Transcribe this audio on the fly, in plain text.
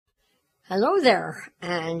Hello there,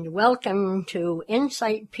 and welcome to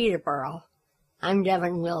Insight Peterborough. I'm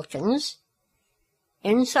Devin Wilkins.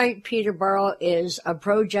 Insight Peterborough is a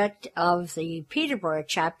project of the Peterborough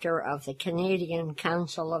chapter of the Canadian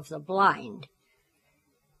Council of the Blind.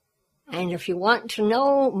 And if you want to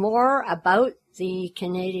know more about the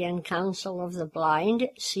Canadian Council of the Blind,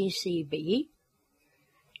 CCB,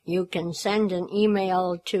 you can send an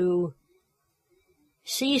email to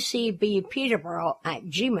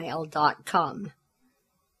ccbpeterborough@gmail.com.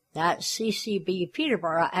 That's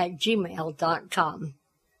ccbpeterborough@gmail.com.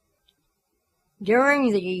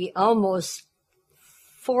 During the almost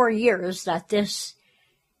 4 years that this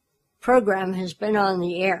program has been on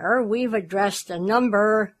the air, we've addressed a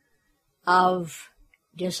number of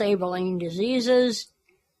disabling diseases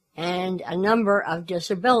and a number of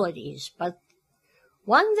disabilities. But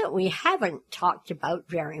one that we haven't talked about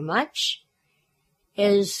very much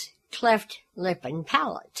is cleft lip and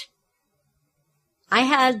palate. I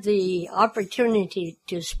had the opportunity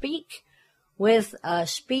to speak with a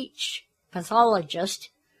speech pathologist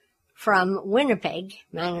from Winnipeg,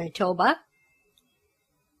 Manitoba.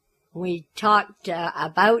 We talked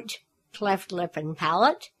about cleft lip and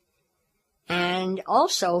palate and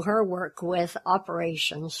also her work with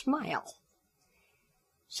Operation Smile.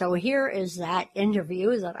 So here is that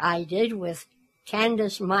interview that I did with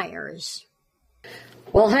Candace Myers.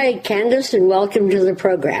 Well, hi, Candace, and welcome to the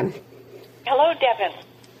program. Hello, Devin.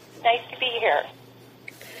 Nice to be here.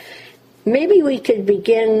 Maybe we could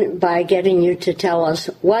begin by getting you to tell us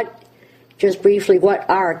just briefly, what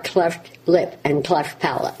are cleft lip and cleft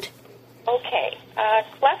palate? Okay.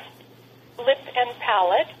 Cleft lip and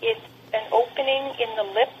palate is an opening in the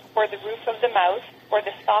lip or the roof of the mouth or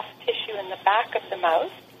the soft tissue in the back of the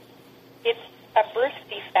mouth. It's a birth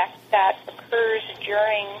defect that occurs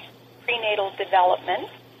during prenatal development,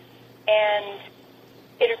 and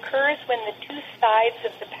it occurs when the two sides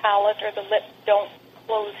of the palate or the lip don't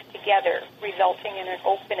close together, resulting in an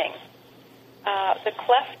opening. The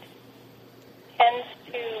cleft tends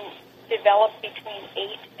to develop between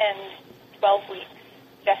 8 and 12 weeks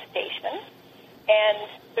gestation, and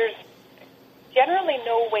there's generally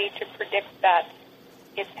no way to predict that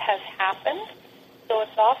it has happened, so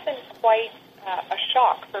it's often quite a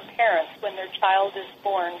shock for parents when their child is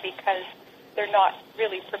born because they're not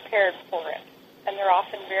really prepared for it. And they're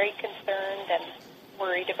often very concerned and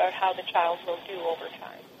worried about how the child will do over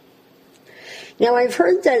time. Now, I've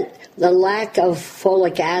heard that the lack of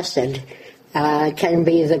folic acid can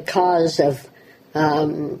be the cause of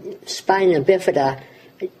spina bifida.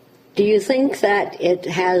 Do you think that it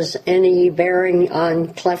has any bearing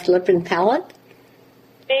on cleft lip and palate?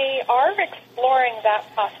 They are exploring that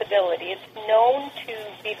possibility. It's known to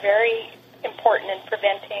be very important in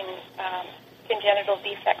preventing congenital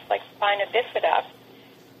defects like spina bifida,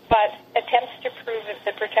 but attempts to prove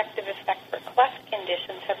the protective effect for cleft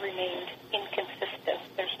conditions have remained inconsistent.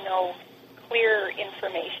 There's no clear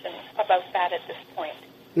information about that at this point.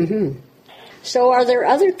 Mm-hmm. So are there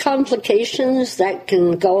other complications that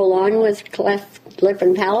can go along with cleft lip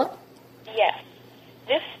and palate? Yes.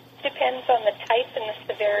 This depends on the type and the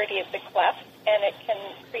severity of the cleft, and it can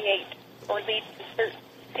create or lead to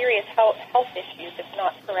serious health issues if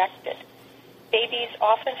not corrected. Babies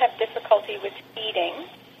often have difficulty with feeding,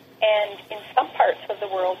 and in some parts of the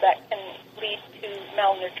world that can lead to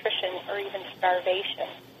malnutrition or even starvation.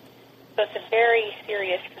 So it's a very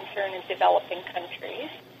serious concern in developing countries.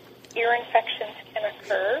 Ear infections can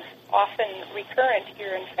occur, often recurrent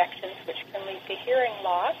ear infections, which can lead to hearing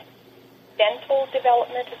loss. Dental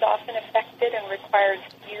development is often affected and requires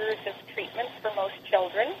years of treatment for most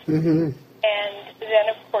children. Mm-hmm. And then,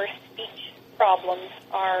 of course, speech problems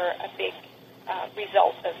are a big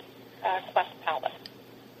result of cleft palate.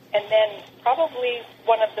 And then probably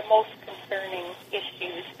one of the most concerning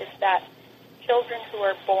issues is that children who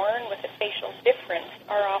are born with a facial difference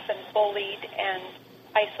are often bullied and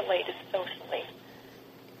isolated socially.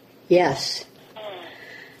 Yes.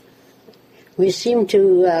 We seem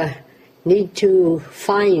to need to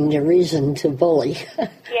find a reason to bully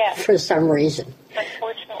Yes. for some reason.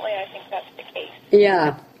 Unfortunately, I think that's the case.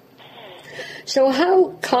 Yeah. So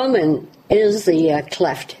how common is the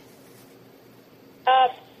cleft?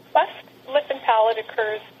 Cleft lip and palate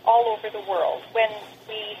occurs all over the world. When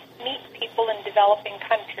we meet people in developing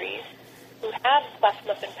countries who have cleft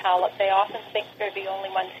lip and palate, they often think they're the only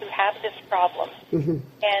ones who have this problem. Mm-hmm.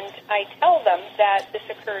 And I tell them that this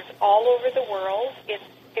occurs all over the world. It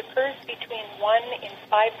occurs between 1 in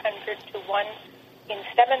 500 to 1 in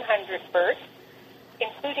 700 births,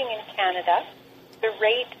 including in Canada. the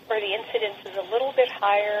rate or the incidence is a little bit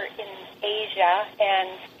higher in Asia and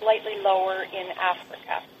slightly lower in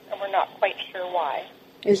Africa, and we're not quite sure why.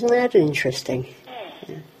 Isn't that interesting?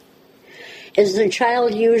 Yeah. Is the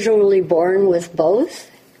child usually born with both?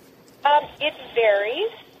 It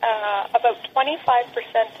varies. About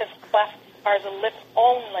 25% of clefts are the lip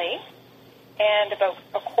only, and about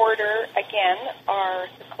a quarter, again, are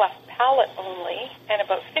the cleft palate only, and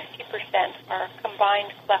about 50% are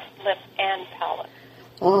combined cleft lip and palate.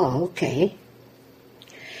 Oh, okay.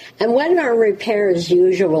 And when are repairs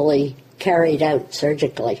usually carried out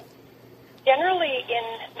surgically? Generally,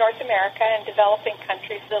 in North America and developing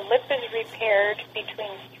countries, the lip is repaired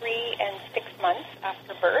between 3 and 6 months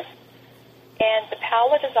after birth, and the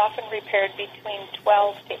palate is often repaired between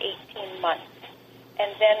 12 to 18 months.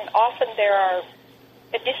 And then often there are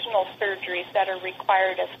additional surgeries that are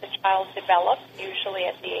required as the child develops, usually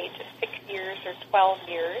at the age of 6 years or 12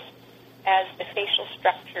 years, as the facial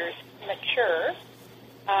structures mature.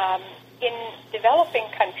 In developing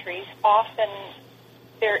countries, often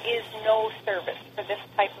there is no service for this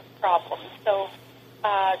type of problem. So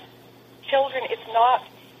children, it's not,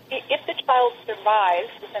 if the child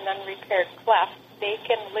survives with an unrepaired cleft, they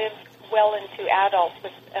can live well into adults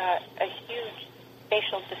with a huge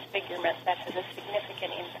facial disfigurement that has a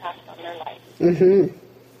significant impact on their life. Mm-hmm.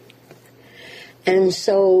 And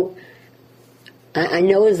so I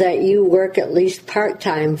know that you work at least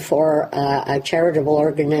part-time for a charitable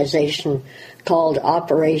organization called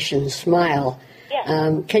Operation Smile.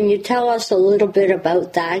 Yes. Can you tell us a little bit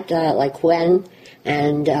about that, like when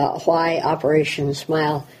and why Operation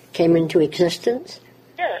Smile came into existence?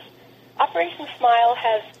 Sure. Operation Smile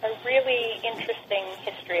has a really interesting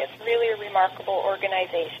history. It's really a remarkable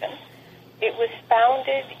organization. It was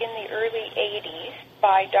founded in the early 80s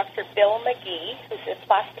by Dr. Bill McGee, who's a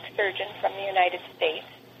plastic surgeon from the United States,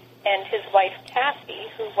 and his wife Kathy,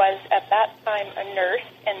 who was at that time a nurse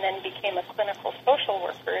and then became a clinical social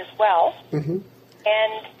worker as well. Mm-hmm.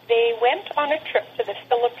 And they went on a trip to the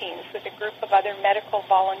Philippines with a group of other medical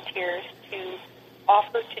volunteers to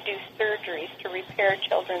offer to do surgeries to repair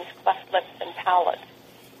children's cleft lips and palates.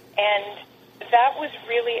 And that was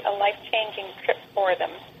really a life-changing trip for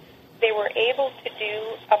them. They were able to do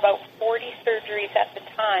about 40 surgeries at the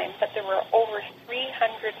time, but there were over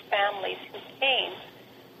 300 families who came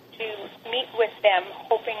to meet with them,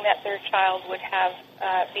 hoping that their child would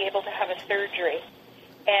be able to have a surgery.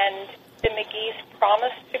 And the McGees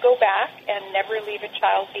promised to go back and never leave a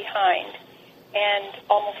child behind. And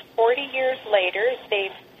almost 40 years later,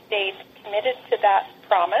 they've stayed committed to that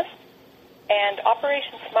promise. And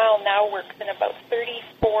Operation Smile now works in about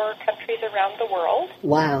 34 countries around the world.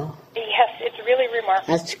 Wow. Yes, it's really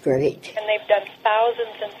remarkable. That's great. And they've done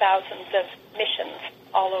thousands and thousands of missions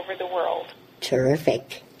all over the world.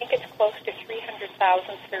 Terrific. I think it's close to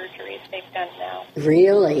 300,000 surgeries they've done now.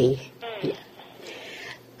 Really? Mm.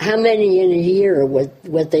 How many in a year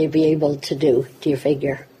would they be able to do you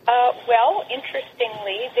figure? Well,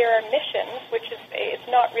 interestingly, there are missions, which is it's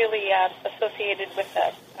not really associated with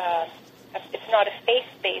it's not a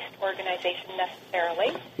faith-based organization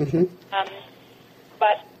necessarily. Mm-hmm.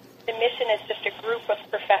 But the mission is just a group of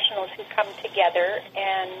professionals who come together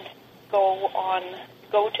and go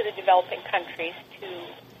to the developing countries to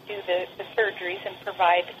do the surgeries and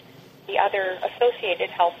provide the other associated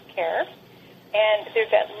health care. And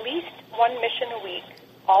there's at least one mission a week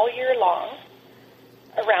all year long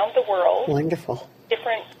around the world. Wonderful.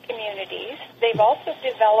 Different communities. They've also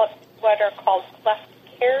developed what are called cleft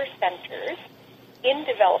care centers in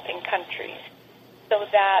developing countries so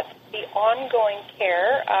that the ongoing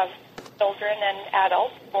care of children and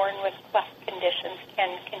adults born with cleft conditions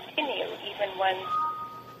can continue even when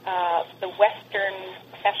the Western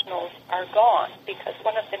professionals are gone, because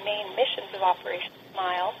one of the main missions of Operation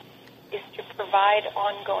Smile is to provide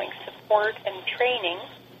ongoing support and training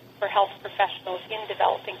for health professionals in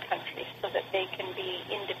developing countries so that they can be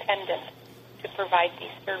independent to provide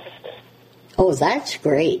these services. Oh, that's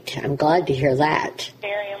great. I'm glad to hear that.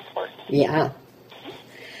 Very important. Yeah.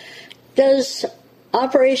 Does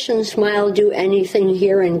Operation Smile do anything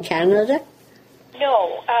here in Canada?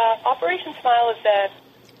 No. Operation Smile is a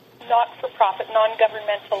not-for-profit,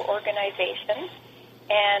 non-governmental organization.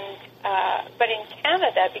 And but in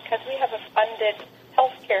Canada, because we have a funded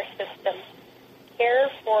healthcare system,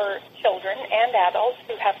 care for children and adults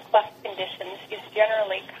who have cleft conditions is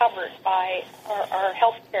generally covered by our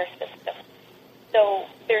healthcare system. So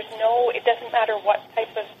it doesn't matter what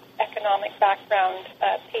type of economic background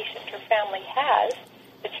a patient or family has,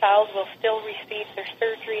 the child will still receive their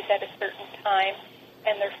surgeries at a certain time,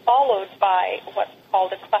 and they're followed by what's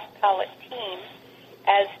called a cleft palate team.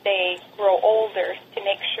 as they grow older to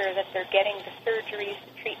make sure that they're getting the surgeries,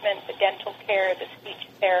 the treatment, the dental care, the speech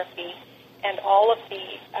therapy, and all of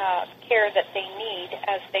the care that they need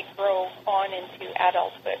as they grow on into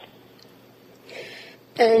adulthood.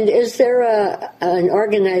 And is there an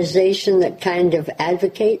organization that kind of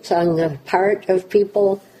advocates on the part of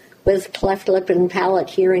people with cleft lip and palate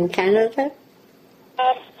here in Canada?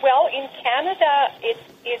 Well, in Canada,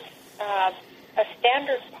 it's a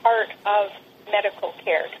standard part of medical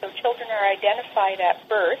care. So children are identified at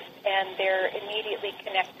birth, and they're immediately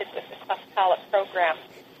connected with the cleft palate program.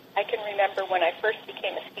 I can remember when I first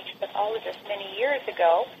became a speech pathologist many years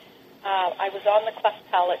ago, I was on the cleft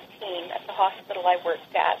palate team at the hospital I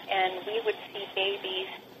worked at, and we would see babies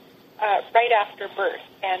right after birth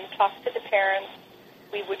and talk to the parents.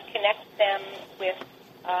 We would connect them with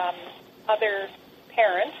other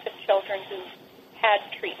parents of children who had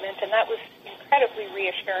treatment, and that was incredibly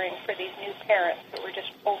reassuring for these new parents that were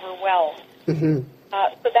just overwhelmed. Mm-hmm.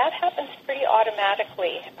 So that happens pretty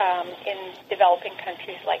automatically in developing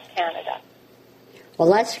countries like Canada. Well,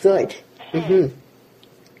 that's good. Mm-hmm.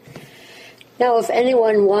 Now, if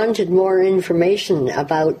anyone wanted more information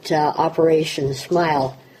about Operation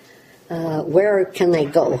Smile, where can they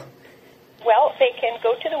go? Well, they can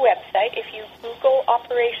go to the website. If you Google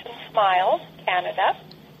Operation Smile Canada,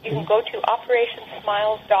 you can go to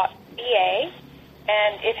operationsmiles.ca,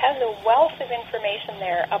 and it has a wealth of information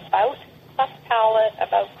there about cleft palate,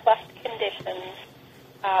 about cleft conditions,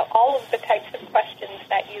 all of the types of questions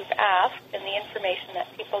that you've asked and the information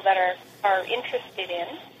that people that are interested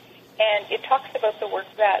in. And it talks about the work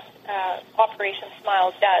that Operation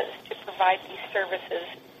Smile does to provide these services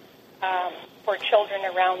for children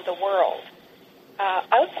around the world.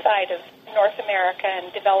 Outside of North America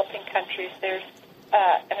and developing countries, there's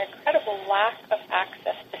an incredible lack of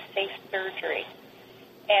access to safe surgery.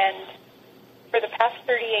 And for the past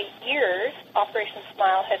 38 years, Operation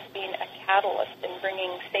Smile has been a catalyst in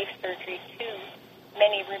bringing safe surgery to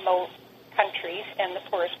many remote countries and the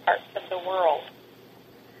poorest parts of the world.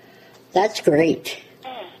 That's great.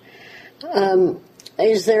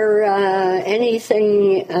 Is there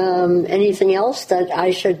anything else that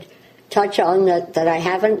I should touch on that I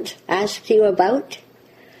haven't asked you about?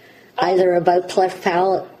 Either about cleft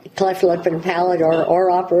lip and palate or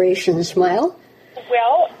Operation Smile?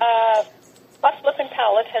 Well, cleft lip and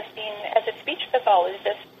palate has been, as a speech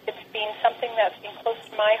pathologist, it's been something that's been close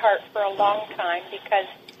to my heart for a long time because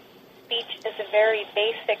speech is a very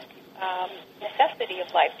basic necessity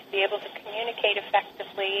of life to be able to communicate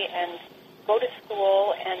effectively and go to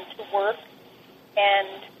school and to work. And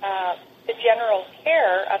the general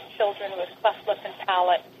care of children with cleft lip and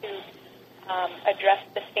palate to address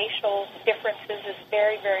the facial differences is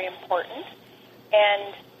very, very important.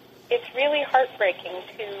 And it's really heartbreaking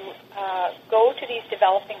to go to these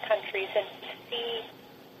developing countries and to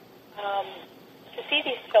see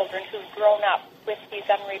these children who've grown up with these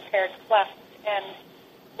unrepaired clefts. And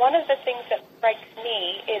one of the things that strikes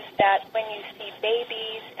me is that when you see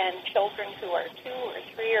babies and children who are 2 or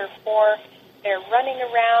 3 or 4, they're running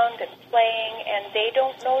around and playing, and they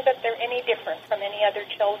don't know that they're any different from any other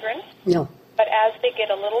children. No. But as they get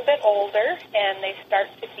a little bit older and they start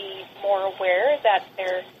to be more aware that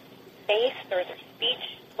their face or their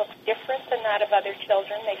speech looks different than that of other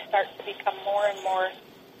children, they start to become more and more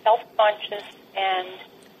self-conscious and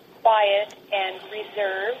quiet and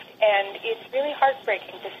reserved. And it's really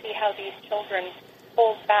heartbreaking to see how these children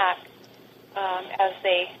hold back as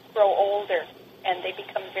they grow older and they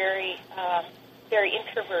become very, very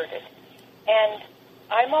introverted. And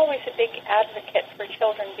I'm always a big advocate for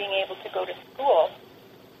children being able to go to school.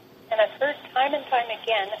 And I've heard time and time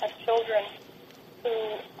again of children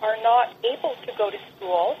who are not able to go to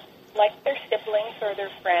school, like their siblings or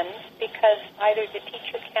their friends, because either the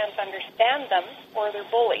teacher can't understand them or they're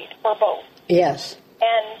bullied, or both. Yes.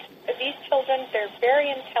 And these children, they're very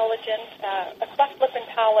intelligent. A cleft lip and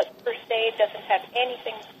palate, per se, doesn't have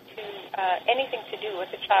anything to do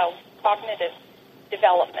with a child's cognitive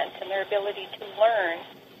development and their ability to learn.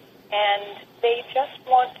 And they just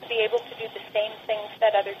want to be able to do the same things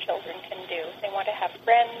that other children can do. They want to have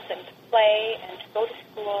friends and to play and to go to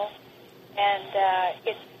school. And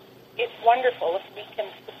it's wonderful if we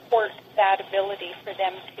can support that ability for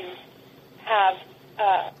them to have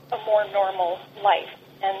a more normal life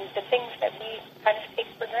and the things that we kind of take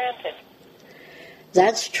for granted.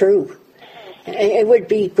 That's true. It would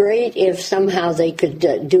be great if somehow they could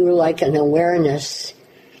do like an awareness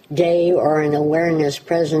day or an awareness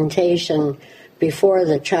presentation before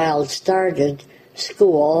the child started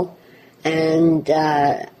school and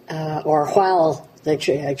or while the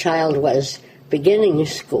child was beginning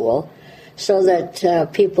school, so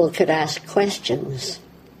that people could ask questions.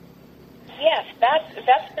 Yes,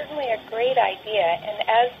 that's certainly a great idea. And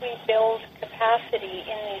as we build capacity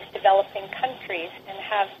in these developing countries and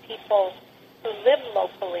have people who live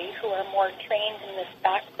locally who are more trained in this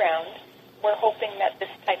background, we're hoping that this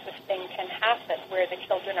type of thing can happen, where the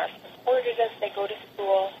children are supported as they go to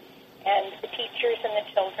school, and the teachers and the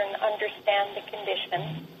children understand the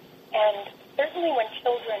condition. And certainly when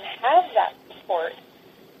children have that support,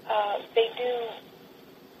 they do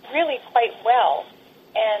really quite well,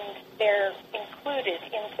 and they're included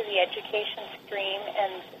into the education stream,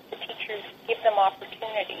 and the teachers give them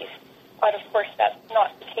opportunities. But of course, that's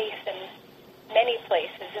not the case in many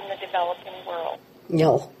places in the developing world.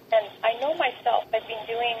 No. And I know myself, I've been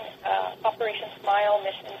doing Operation Smile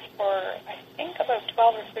missions for, I think, about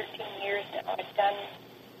 12 or 13 years now. I've done,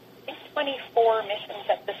 I think, 24 missions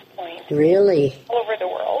at this point. Really? All over the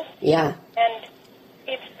world. Yeah. And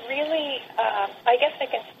it's really, I guess I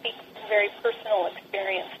can speak from very personal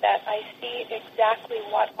experience that I see exactly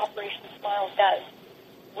what Operation Smile does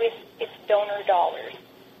with its donor dollars.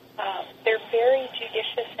 They're very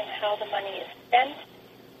judicious in how the money is spent.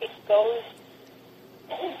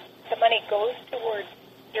 The money goes towards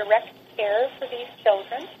direct care for these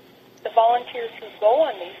children. The volunteers who go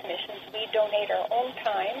on these missions, we donate our own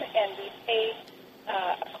time, and we pay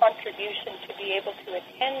a contribution to be able to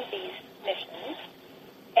attend these missions.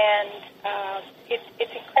 And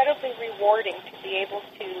it's incredibly rewarding to be able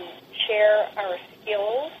to share our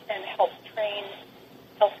skills and help train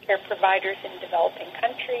healthcare providers in developing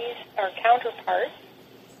countries, our counterparts,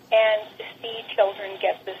 and to see children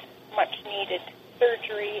get this much-needed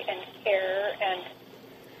surgery and care and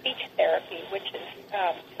speech therapy, which is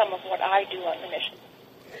some of what I do on the mission.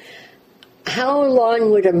 How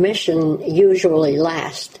long would a mission usually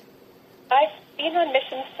last? I've been on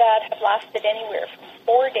missions that have lasted anywhere from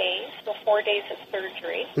 4 days, so 4 days of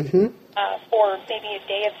surgery, or maybe a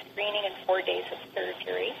day of screening and 4 days of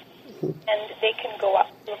surgery. And they can go up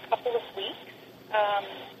to a couple of weeks.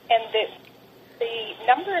 And the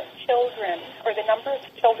number of children, or the number of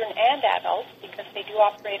children and adults, because they do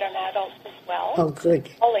operate on adults as well. Oh, good.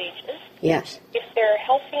 All ages. Yes. If they're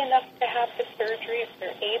healthy enough to have the surgery, if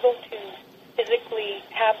they're able to physically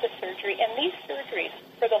have the surgery, and these surgeries,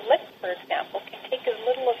 for the lip, for example, can take as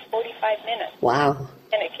little as 45 minutes. Wow.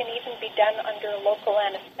 And it can even be done under a local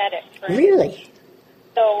anesthetic. Really?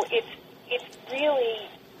 So it's really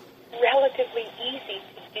relatively easy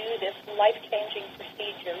to do this life-changing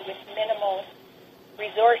procedure with minimal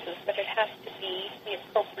resources, but it has to be the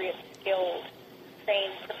appropriate skilled,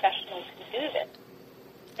 trained professionals who do this.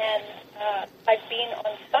 And I've been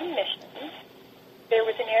on some missions. There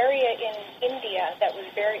was an area in India that was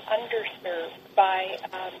very underserved by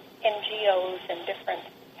NGOs and different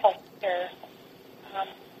healthcare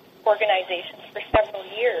organizations for several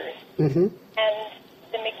years. And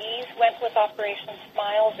the McGee's went with Operation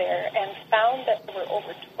Smile there and found that there were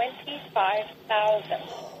over 25,000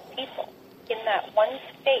 people in that one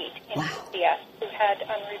state in India who had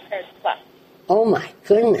unrepaired clefts. Oh, my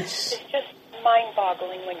goodness. It's just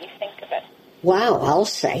mind-boggling when you think of it. Wow, I'll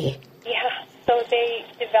say. Yeah, so they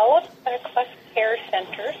developed a cleft care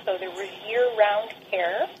center, so there was year-round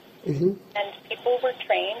care, and people were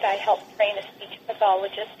trained. I helped train a speech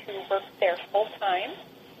pathologist who worked there full-time,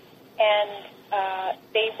 and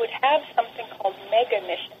they would have something called mega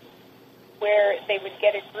missions, where they would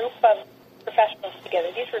get a group of professionals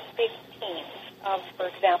together. These were big teams of, for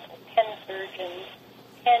example, 10 surgeons,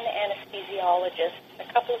 10 anesthesiologists,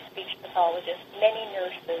 a couple of speech pathologists, many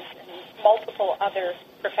nurses, and multiple other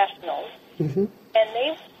professionals. And they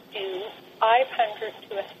would do 500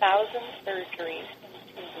 to 1,000 surgeries in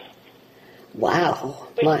 2 weeks. Wow,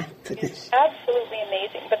 my goodness. Absolutely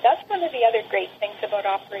amazing. But that's one of the other great things about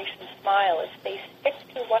Operation Smile is they stick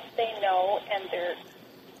to what they know, and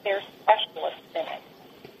they're specialists in it.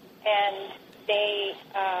 And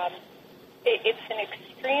it's an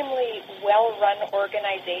extremely well-run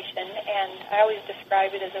organization, and I always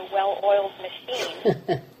describe it as a well-oiled machine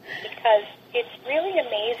because it's really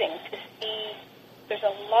amazing to see. There's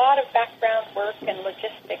a lot of background work and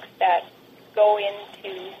logistics that go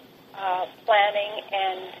into planning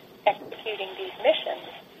and executing these missions,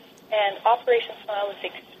 and Operation Smile is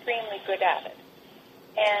extremely good at it.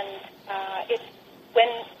 And it's when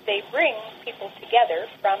they bring people together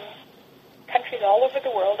from countries all over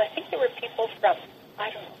the world. I think there were people from,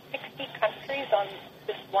 60 countries on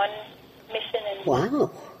this one mission who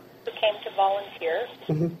came to volunteer.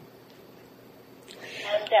 And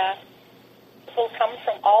people come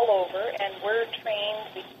from all over, and we're trained.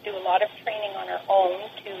 We do a lot of training on our own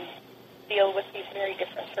to deal with these very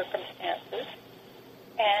different circumstances.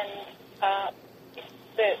 And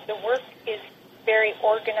The work is very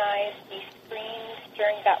organized. We screened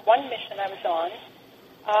during that one mission I was on.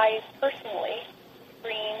 I personally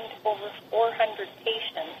screened over 400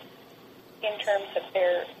 patients in terms of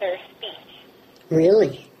their speech.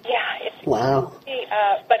 Really? Yeah. It's wow.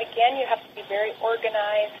 But again, you have to be very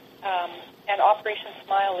organized, and Operation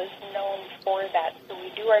Smile is known for that. So we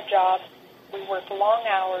do our job, we work long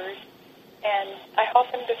hours, and I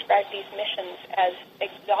often describe these missions as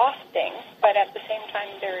exhausting, but at the same time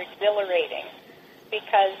they're exhilarating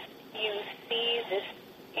because you see this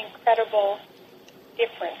incredible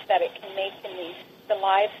difference that it can make in the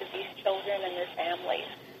lives of these children and their families.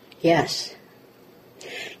 Yes.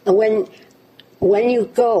 And when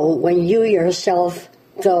you yourself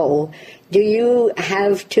go, do you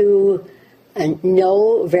have to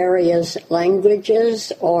know various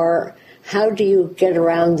languages, or how do you get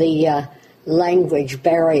around the language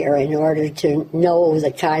barrier in order to know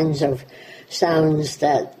the kinds of sounds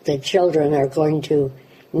that the children are going to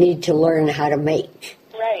need to learn how to make?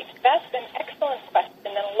 Right. That's an excellent question,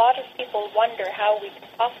 and a lot of people wonder how we can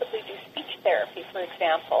possibly do speech therapy, for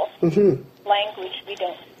example, language we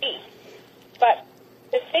don't speak. But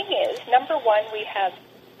the thing is, number one, we have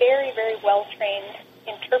very, very well-trained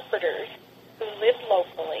interpreters who live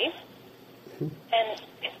locally. And,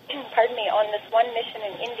 pardon me, on this one mission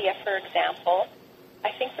in India, for example,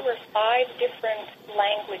 I think there were 5 different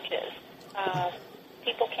languages.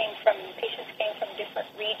 Patients came from different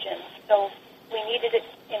regions. So we needed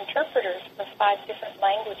interpreters for 5 different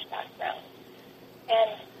language backgrounds.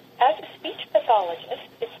 And as a speech pathologist,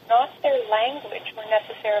 it's not their language we're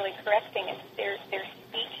necessarily correcting, it's their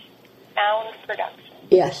speech sound production.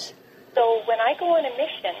 Yes. So when I go on a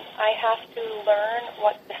mission, I have to learn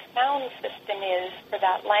what the sound system is for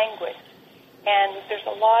that language. And there's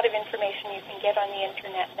a lot of information you can get on the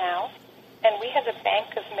internet now. And we have a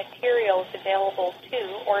bank of materials available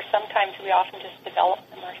too, or sometimes we often just develop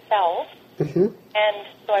them ourselves. And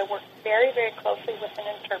so I work very, very closely with an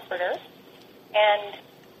interpreter. And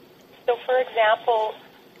so, for example,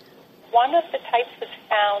 one of the types of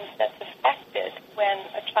sounds that's affected when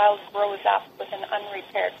a child grows up with an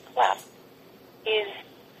unrepaired cleft is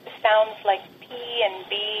the sounds like P and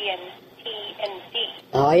B and T and D.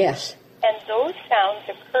 Oh, yes. And those sounds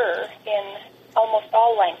occur in almost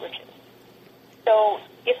all languages. So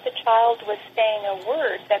if the child was saying a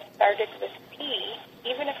word that started with P,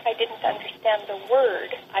 even if I didn't understand the word,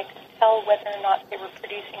 I could tell whether or not they were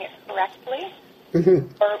producing it correctly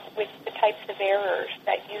or with the types of errors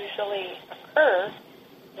that usually occur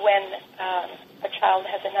when a child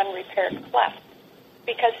has an unrepaired cleft.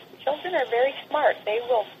 Because children are very smart. They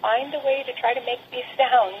will find a way to try to make these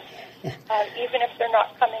sounds, even if they're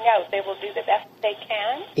not coming out. They will do the best they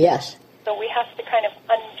can. Yes. So we have to kind of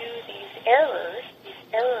undo these errors, these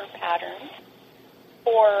error patterns,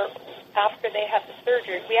 for after they have the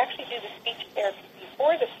surgery. We actually do the speech therapy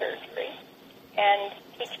before the surgery and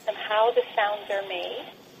teach them how the sounds are made.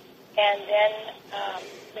 And then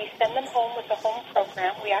we send them home with a home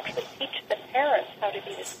program. We actually teach the parents how to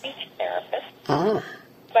be the speech therapist.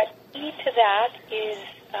 But key to that is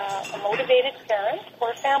a motivated parent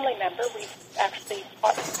or a family member. We've actually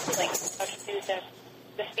taught siblings how to do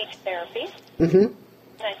the speech therapy. And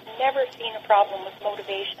I've never seen a problem with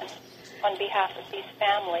motivation on behalf of these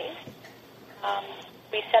families.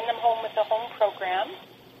 We send them home with a home program.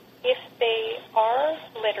 If they are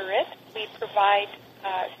literate, we provide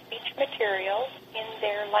speech materials in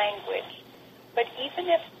their language. But even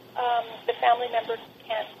if the family member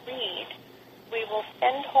can't read, we will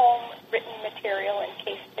send home written material in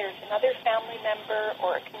case there's another family member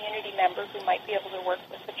or a community member who might be able to work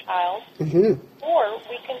with the child. Or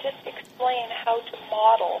we can just explain how to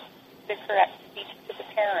model the correct speech to the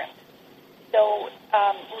parent. So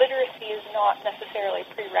literacy is not necessarily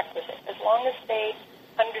a prerequisite. As long as they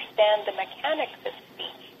understand the mechanics of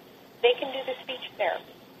speech, they can do the speech therapy.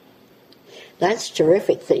 That's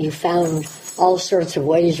terrific that you found all sorts of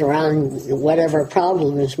ways around whatever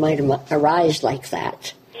problems might arise like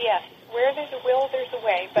that. Yes, where there's a will, there's a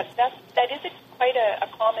way. But that is quite a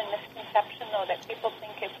common misconception, though, that people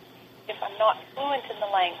think if I'm not fluent in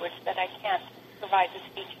the language that I can't provide the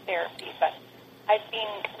speech therapy. But I've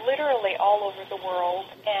been literally all over the world,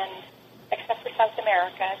 and except for South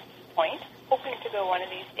America at this point, hoping to go one of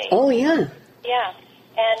these days. Oh, yeah. Yeah,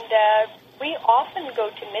 and we often go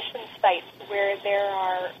to mission sites where there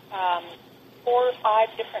are 4 or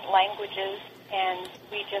 5 different languages, and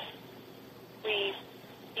we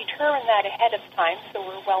determine that ahead of time so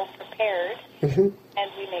we're well prepared, and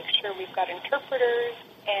we make sure we've got interpreters,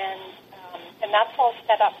 and that's all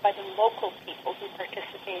set up by the local people who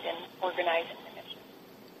participate in organizing the mission.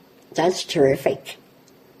 That's terrific.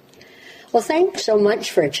 Well, thanks so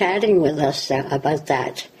much for chatting with us about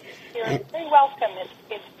that. You're very welcome.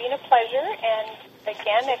 It's been a pleasure, and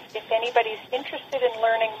again, if anybody's interested in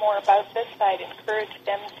learning more about this, I'd encourage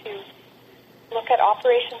them to look at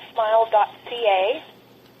operationsmile.ca,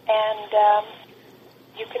 and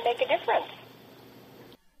you can make a difference.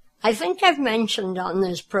 I think I've mentioned on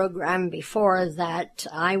this program before that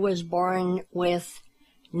I was born with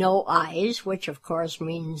no eyes, which of course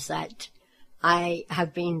means that I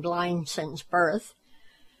have been blind since birth.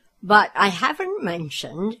 But I haven't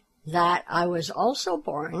mentioned that I was also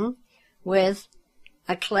born with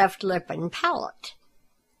a cleft lip and palate.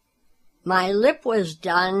 My lip was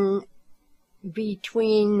done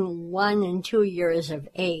between 1 and 2 years of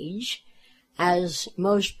age, as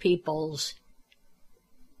most people's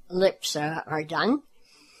lips are done.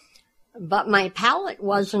 But my palate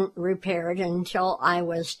wasn't repaired until I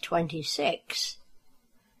was 26.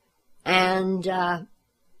 And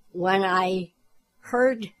when I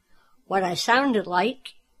heard what I sounded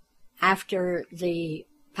like after the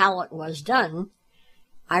palate was done,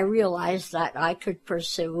 I realized that I could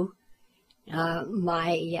pursue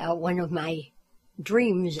one of my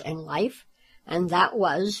dreams in life, and that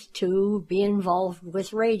was to be involved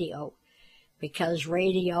with radio, because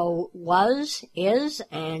radio is,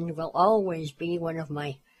 and will always be one of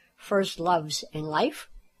my first loves in life.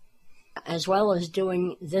 As well as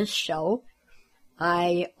doing this show,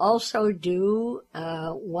 I also do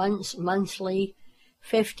once monthly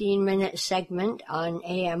 15-minute segment on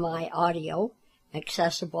AMI Audio,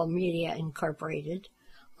 Accessible Media Incorporated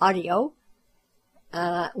Audio,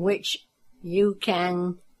 which you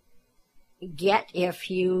can get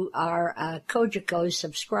if you are a Kojiko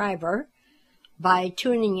subscriber by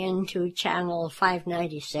tuning in to channel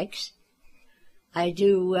 596. I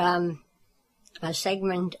do a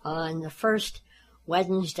segment on the first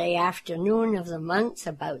Wednesday afternoon of the month,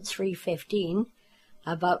 about 3:15,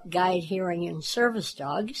 about guide, hearing, and service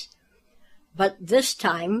dogs. But this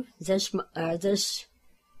time, this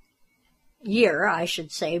year, I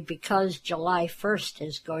should say, because July 1st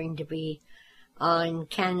is going to be on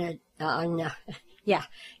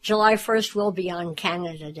July 1st will be on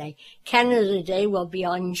Canada Day. Canada Day will be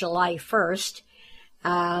on July 1st,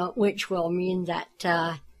 which will mean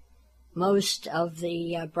that most of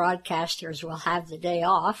the broadcasters will have the day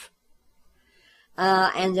off,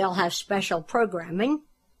 and they'll have special programming.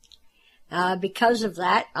 Because of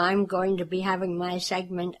that, I'm going to be having my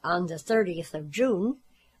segment on the 30th of June,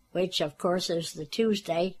 which of course is the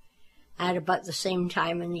Tuesday, at about the same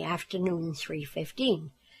time in the afternoon,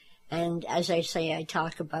 3:15. And as I say, I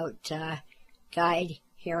talk about guide,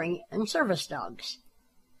 hearing, and service dogs.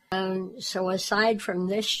 So aside from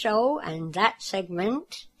this show and that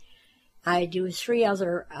segment, I do 3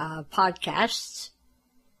 other podcasts.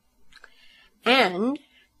 And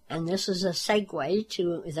this is a segue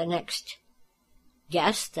to the next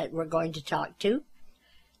guest that we're going to talk to.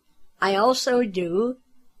 I also do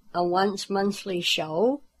a once monthly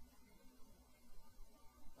show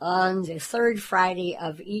on the 3rd Friday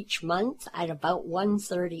of each month at about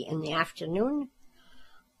 1:30 in the afternoon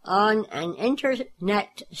on an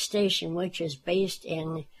internet station which is based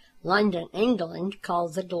in London, England,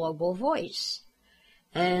 called The Global Voice.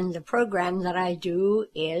 And the program that I do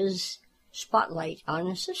is Spotlight on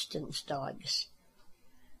Assistance Dogs,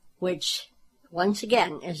 which, once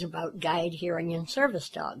again, is about guide, hearing, and service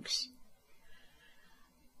dogs.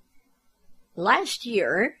 Last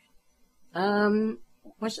year,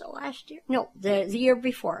 was it last year? No, the year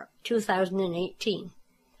before, 2018.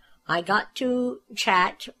 I got the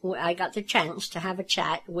chance to have a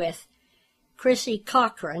chat with Chrissy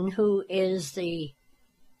Cochran, who is the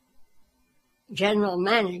general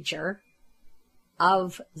manager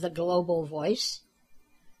of The Global Voice.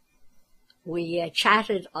 We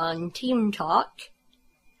chatted on Team Talk,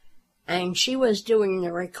 and she was doing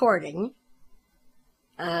the recording.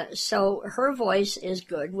 So her voice is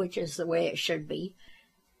good, which is the way it should be.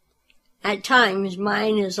 At times,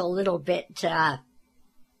 mine is a little bit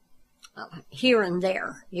here and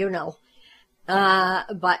there,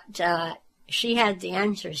 but she had the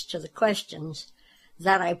answers to the questions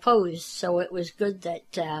that I posed, so it was good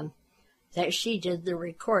that she did the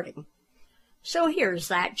recording. So here's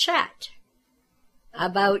that chat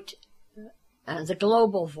about the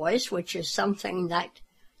Global Voice, which is something that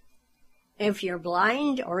if you're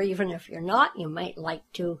blind, or even if you're not, you might like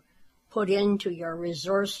to put into your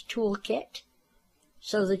resource toolkit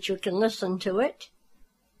so that you can listen to it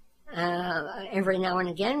every now and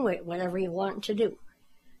again, whatever you want to do.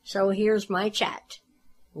 So here's my chat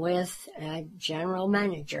with General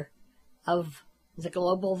Manager of The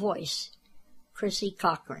Global Voice, Chrissy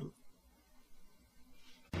Cochran.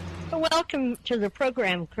 welcome to the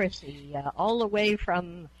program, Chrissy, all the way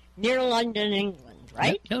from near London, England,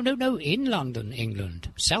 right? No, in London,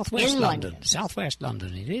 England. Southwest London. Southwest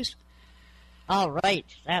London it is. All right,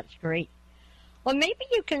 that's great. Well, maybe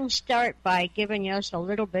you can start by giving us a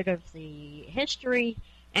little bit of the history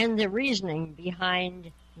and the reasoning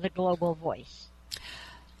behind the Global Voice.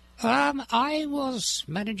 I was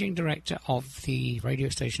managing director of the radio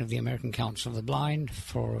station of the American Council of the Blind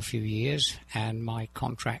for a few years, and my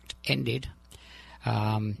contract ended.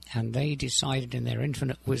 And they decided in their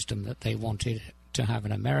infinite wisdom that they wanted to have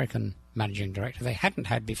an American managing director. They hadn't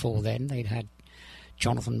had before then. They'd had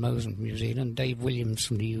Jonathan Mosen from New Zealand, Dave Williams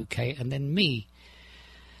from the UK, and then me.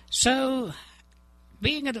 So,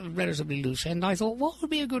 being at a relatively loose end, I thought, what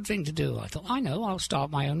would be a good thing to do? I thought, I know, I'll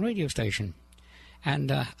start my own radio station.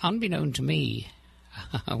 And unbeknown to me,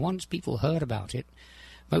 once people heard about it,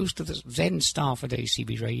 most of the then staff at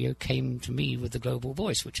ACB Radio came to me with the Global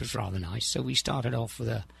Voice, which was rather nice. So we started off with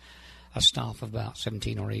a staff of about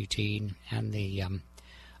 17 or 18, and the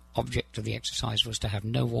object of the exercise was to have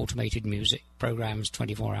no automated music programs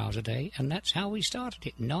 24 hours a day, and that's how we started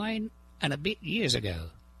it 9 and a bit years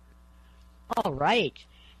ago. All right.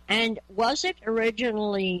 And was it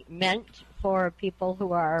originally meant for people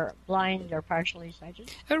who are blind or partially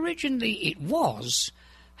sighted? Originally it was.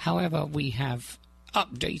 However, we have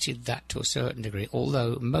updated that to a certain degree,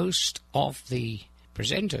 although most of the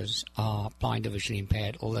presenters are blind or visually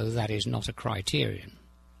impaired, although that is not a criterion.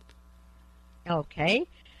 Okay.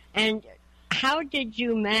 And how did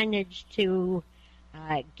you manage to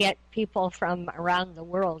get people from around the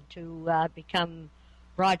world to become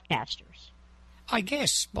broadcasters? I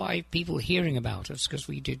guess by people hearing about us, because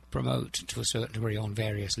we did promote to a certain degree on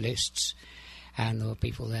various lists, and there were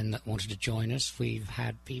people then that wanted to join us. We've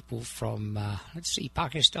had people from,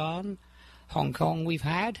 Pakistan, Hong Kong we've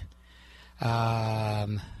had,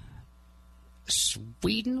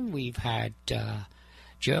 Sweden, we've had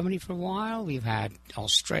Germany for a while, we've had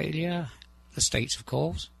Australia, the States, of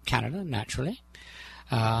course, Canada, naturally,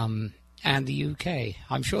 and the UK.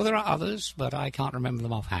 I'm sure there are others, but I can't remember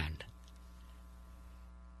them offhand.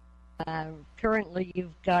 Currently,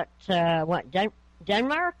 you've got,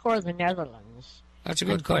 Denmark or the Netherlands? That's a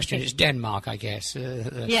good question. It's Denmark, I guess.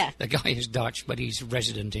 Yeah. The guy is Dutch, but he's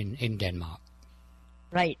resident in Denmark.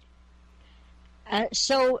 Right.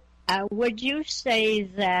 So, would you say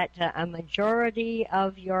that a majority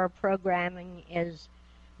of your programming is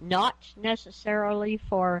not necessarily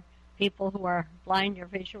for people who are blind or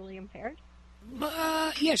visually impaired?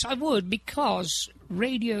 Yes, I would, because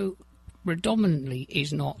radio predominantly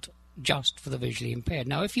is not just for the visually impaired.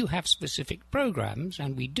 Now, if you have specific programs,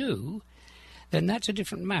 and we do, then that's a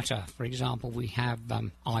different matter. For example, we have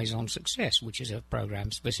Eyes on Success, which is a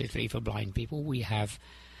program specifically for blind people. We have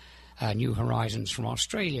New Horizons from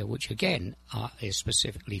Australia, which again is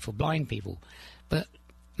specifically for blind people. But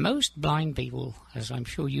most blind people, as I'm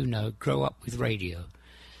sure you know, grow up with radio.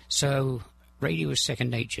 So radio is second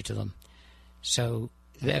nature to them. So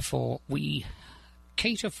therefore we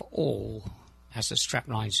cater for all, as the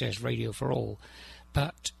strapline says, radio for all,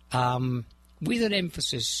 but with an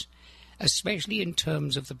emphasis, especially in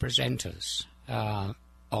terms of the presenters,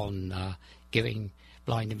 on giving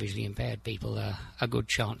blind and visually impaired people a good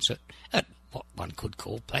chance at what one could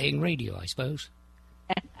call playing radio, I suppose.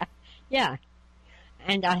 Yeah,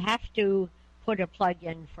 and I have to put a plug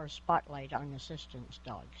in for Spotlight on Assistance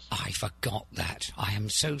Dogs. I forgot that. I am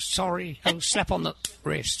so sorry. Oh, slap on the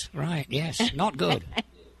wrist. Right, yes, not good.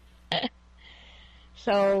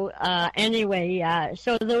 So, anyway,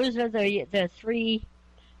 so those are the three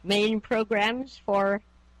main programs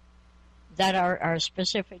that are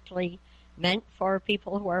specifically meant for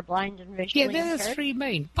people who are blind and visually impaired? Yeah, they're the three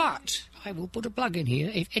main, but I will put a plug in here.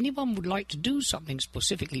 If anyone would like to do something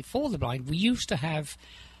specifically for the blind, we used to have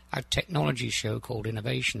a technology show called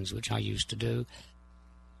Innovations, which I used to do.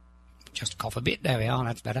 Just cough a bit, there we are,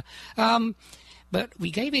 that's better. But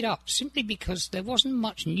we gave it up simply because there wasn't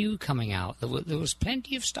much new coming out. There was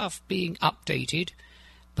plenty of stuff being updated,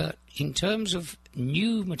 but in terms of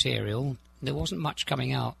new material, there wasn't much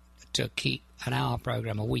coming out to keep an hour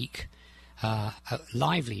program a week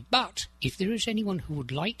lively. But if there is anyone who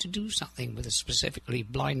would like to do something with a specifically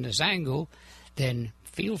blindness angle, then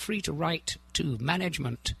feel free to write to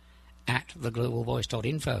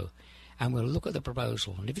management@theglobalvoice.info, and we'll look at the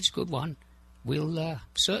proposal. And if it's a good one, we'll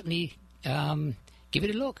certainly give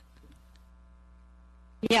it a look.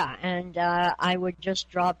 Yeah, and I would just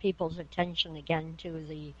draw people's attention again to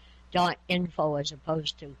the .info as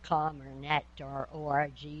opposed to .com or .net or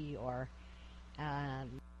 .org or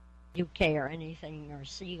UK or anything, or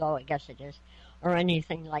CEGO, I guess it is, or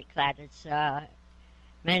anything like that.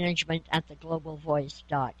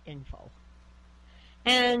 management@theglobalvoice.info.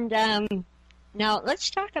 And now let's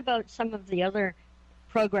talk about some of the other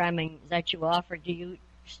programming that you offer. Do you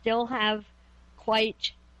still have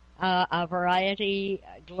quite a variety,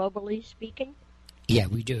 globally speaking? Yeah,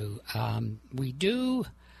 we do. We do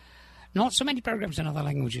not so many programs in other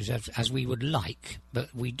languages as we would like,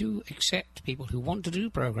 but we do accept people who want to do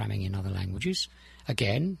programming in other languages.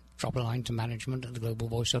 Again, drop a line to management at the Global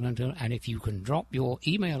Voice, and if you can drop your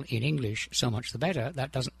email in English, so much the better.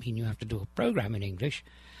 That doesn't mean you have to do a program in English.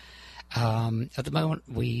 At the moment,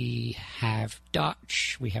 we have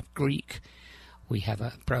Dutch, we have Greek, we have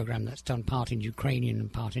a program that's done part in Ukrainian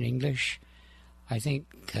and part in English, I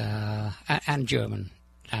think, and German,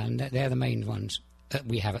 and they're the main ones that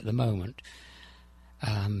we have at the moment.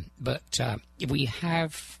 But we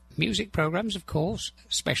have music programs, of course,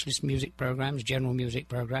 specialist music programs, general music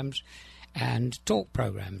programs, and talk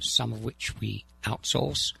programs, some of which we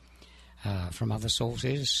outsource from other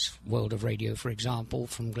sources, World of Radio, for example,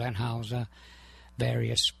 from Glenn Hauser,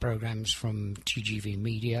 various programs from TGV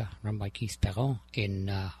Media, run by Keith Perron in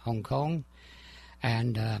Hong Kong,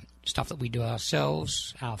 and stuff that we do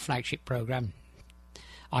ourselves, our flagship program.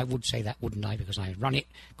 I would say that, wouldn't I, because I run it,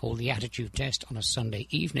 called The Attitude Test on a Sunday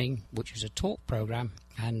evening, which is a talk program,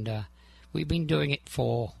 and we've been doing it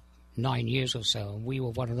for 9 years or so, and we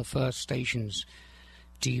were one of the first stations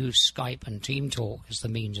to use Skype and Team Talk as the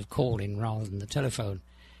means of calling rather than the telephone,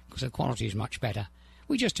 because the quality is much better.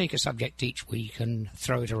 We just take a subject each week and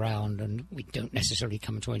throw it around, and we don't necessarily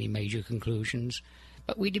come to any major conclusions,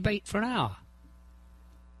 but we debate for an hour.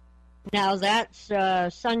 Now, that's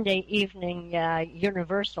Sunday evening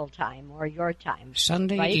Universal Time, or your time.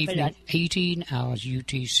 Sunday right? evening, 18 hours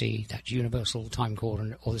UTC, that's Universal Time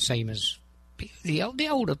Coordinate, or the same as the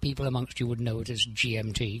older people amongst you would know it as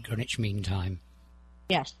GMT, Greenwich Mean Time.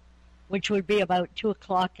 Yes, which would be about 2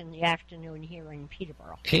 o'clock in the afternoon here in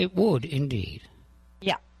Peterborough. It would, indeed.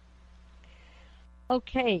 Yeah.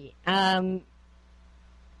 Okay.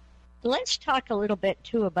 Let's talk a little bit,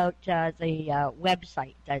 too, about the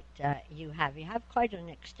website that you have. You have quite an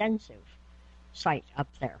extensive site up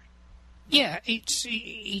there. Yeah,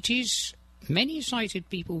 it is. Many sighted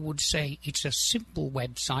people would say it's a simple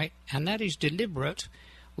website, and that is deliberate.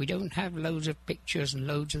 We don't have loads of pictures and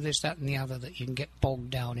loads of this, that, and the other that you can get bogged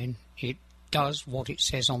down in. It does what it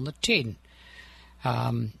says on the tin.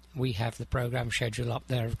 We have the program schedule up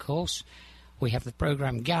there, of course. We have the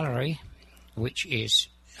program gallery, which is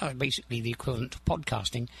basically the equivalent to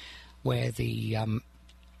podcasting, where the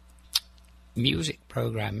music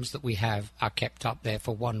programs that we have are kept up there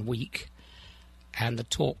for 1 week, and the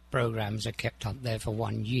talk programs are kept up there for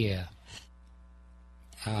 1 year.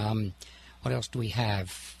 What else do we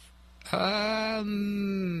have?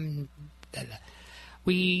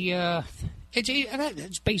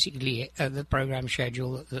 It's basically the program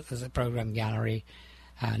schedule, the program gallery,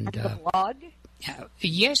 and the blog.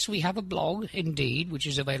 Yes, we have a blog indeed, which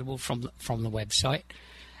is available from the website,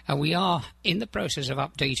 and we are in the process of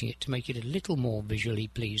updating it to make it a little more visually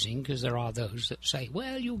pleasing, because there are those that say,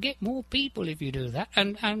 "Well, you'll get more people if you do that,"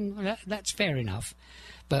 and that's fair enough.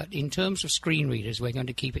 But in terms of screen readers, we're going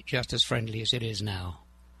to keep it just as friendly as it is now.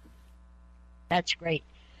 That's great.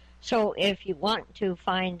 So if you want to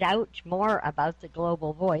find out more about the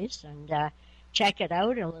Global Voice and check it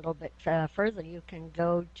out a little bit further, you can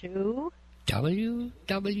go to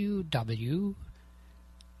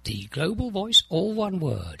www.theglobalvoice, all one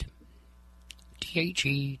word,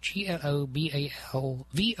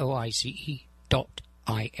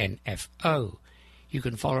 theglobalvoice.info. You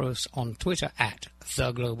can follow us on Twitter at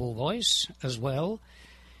The Global Voice as well.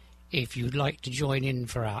 If you'd like to join in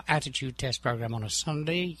for our Attitude Test program on a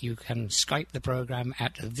Sunday, you can Skype the program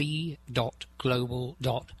at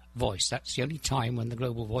the.global.voice. That's the only time when the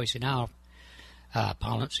Global Voice in our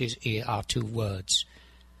parlance are 2 words.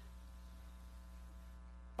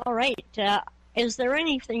 All right. Is there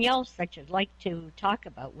anything else that you'd like to talk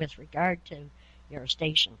about with regard to your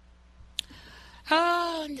station?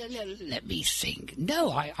 Let me think. No,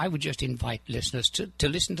 I would just invite listeners to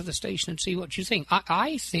listen to the station and see what you think.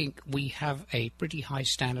 I think we have a pretty high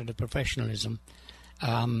standard of professionalism,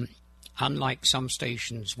 unlike some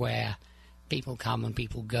stations where people come and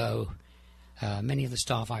people go. Many of the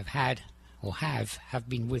staff I've had or have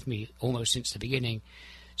been with me almost since the beginning,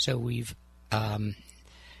 so we've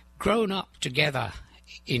grown up together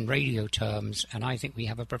in radio terms, and I think we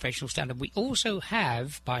have a professional standard. We also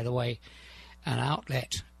have, by the way, an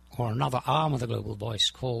outlet or another arm of the Global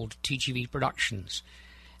Voice called TGV Productions,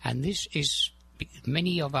 and this is,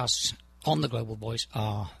 many of us on the Global Voice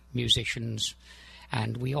are musicians,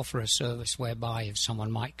 And we offer a service whereby if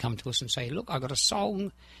someone might come to us and say, look, I've got a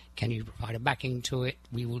song, can you provide a backing to it?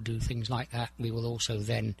 We will do things like that. We will also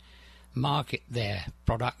then market their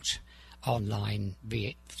product online, be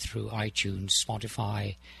it through iTunes,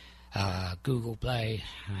 Spotify, Google Play,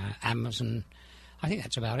 Amazon. I think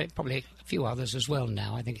that's about it. Probably a few others as well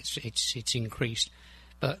now. I think it's increased.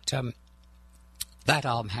 But that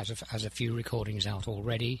album has a few recordings out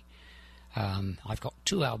already. I've got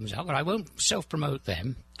 2 albums out, but I won't self-promote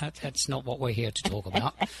them. That's not what we're here to talk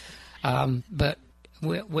about. But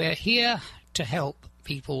we're here to help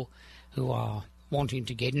people who are wanting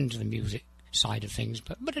to get into the music side of things,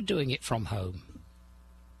 but are doing it from home.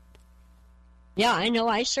 Yeah, I know.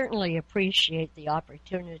 I certainly appreciate the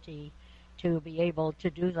opportunity to be able to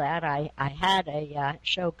do that. I had a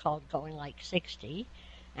show called Going Like 60,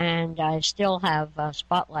 and I still have a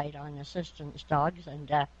spotlight on assistance dogs, and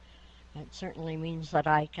it certainly means that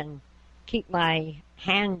I can keep my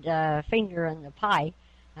finger in the pie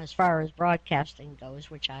as far as broadcasting goes,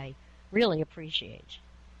 which I really appreciate.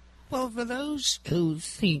 Well, for those who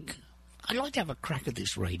think, I'd like to have a crack at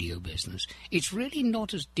this radio business, it's really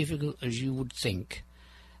not as difficult as you would think.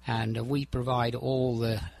 And we provide all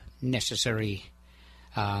the necessary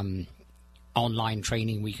online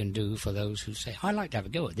training we can do for those who say, I'd like to have a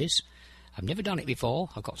go at this. I've never done it before.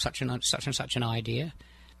 I've got such and such an idea.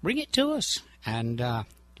 Bring it to us, and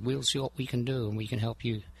we'll see what we can do, and we can help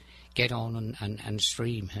you get on and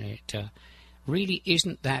stream. And it really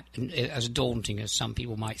isn't that as daunting as some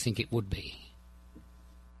people might think it would be.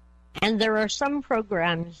 And there are some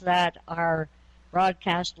programs that are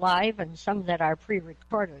broadcast live and some that are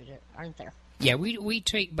pre-recorded, aren't there? Yeah, we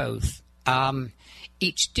take both.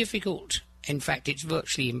 It's difficult. In fact, it's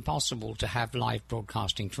virtually impossible to have live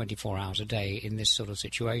broadcasting 24 hours a day in this sort of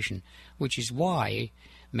situation, which is why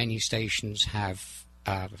many stations have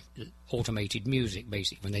automated music,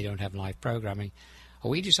 basically, when they don't have live programming.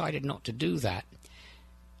 We decided not to do that.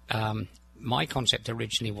 My concept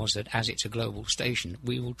originally was that as it's a global station,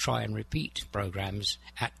 we will try and repeat programs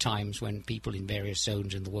at times when people in various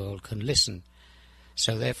zones in the world can listen.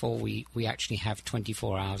 So therefore we actually have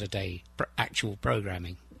 24 hours a day actual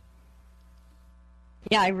programming.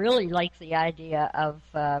 Yeah, I really like the idea of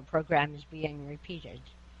programs being repeated.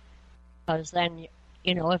 Because then,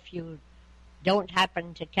 you know, if you don't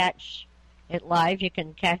happen to catch it live, you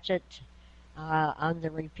can catch it on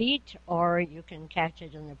the repeat, or you can catch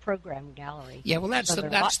it in the program gallery. Yeah, well,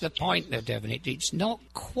 that's the point, though, Devon. It's not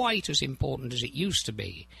quite as important as it used to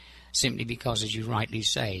be, simply because, as you rightly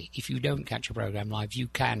say, if you don't catch a program live, you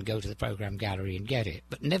can go to the program gallery and get it.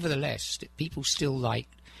 But nevertheless, people still like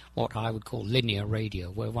what I would call linear radio,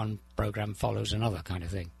 where one program follows another kind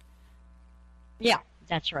of thing. Yeah,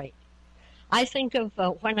 that's right. I think of,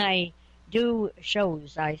 when I do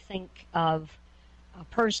shows, I think of a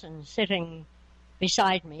person sitting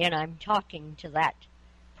beside me, and I'm talking to that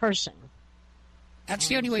person. That's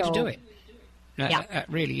the only way to do it. Yeah. That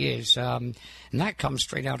really is. And that comes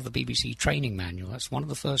straight out of the BBC training manual. That's one of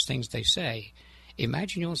the first things they say.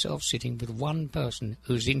 Imagine yourself sitting with one person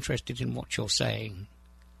who's interested in what you're saying.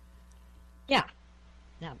 Yeah,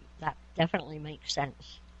 that definitely makes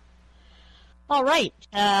sense. All right.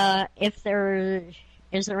 Is there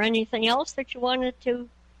anything else that you wanted to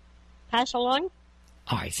pass along?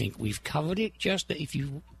 I think we've covered it. Just that if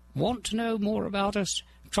you want to know more about us,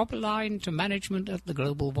 drop a line to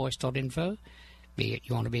management@theglobalvoice.info. Be it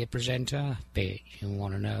you want to be a presenter, be it you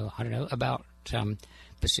want to know, I don't know, about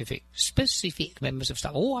specific members of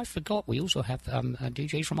staff. Oh, I forgot, we also have a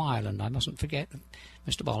DJ from Ireland. I mustn't forget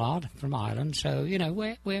Mr. Bollard from Ireland. So, you know,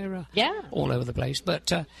 we're all over the place.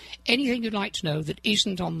 But anything you'd like to know that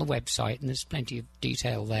isn't on the website, and there's plenty of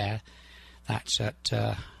detail there, that's at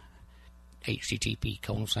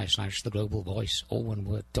http://theglobalvoice, all one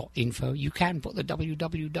word, .info. You can put the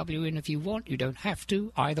www in if you want. You don't have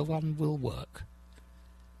to. Either one will work.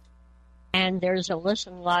 And there's a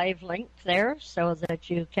Listen Live link there so that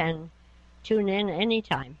you can tune in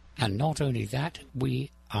anytime. And not only that,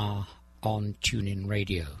 we are on TuneIn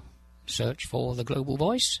Radio. Search for The Global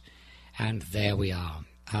Voice, and there we are.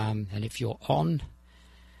 And if you're on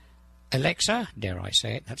Alexa, dare I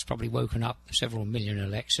say it, that's probably woken up several million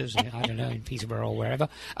Alexas, I don't know, in Peterborough or wherever,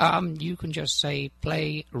 you can just say,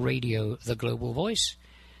 play Radio The Global Voice,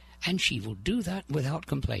 and she will do that without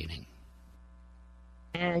complaining.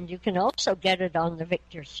 And you can also get it on the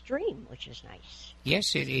Victor Stream, which is nice.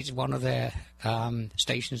 Yes, it is one of their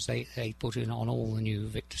stations they put in on all the new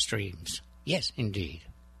Victor Streams. Yes, indeed.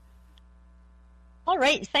 All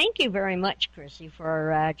right, thank you very much, Chrissy,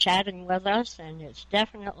 for chatting with us, and it's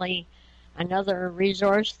definitely another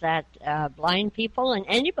resource that blind people and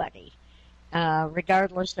anybody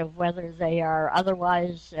regardless of whether they are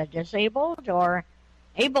otherwise disabled or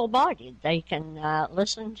able-bodied. They can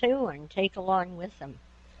listen to and take along with them.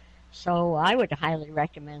 So I would highly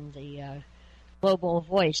recommend the Global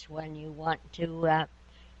Voice when you want to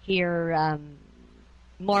hear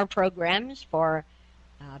more programs for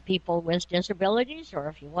people with disabilities, or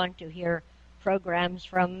if you want to hear programs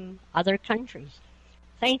from other countries.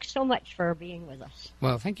 Thanks so much for being with us.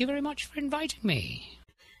 Well, thank you very much for inviting me.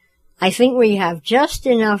 I think we have just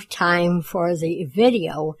enough time for the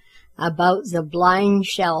video about the Blind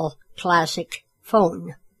Shell Classic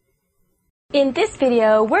phone. In this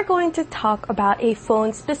video, we're going to talk about a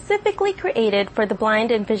phone specifically created for the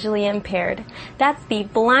blind and visually impaired. That's the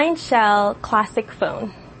Blind Shell Classic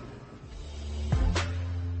phone.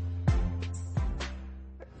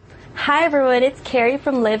 Hi everyone, it's Carrie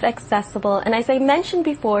from Live Accessible, and as I mentioned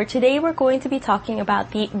before, today we're going to be talking about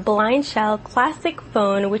the Blind Shell Classic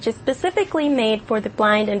phone, which is specifically made for the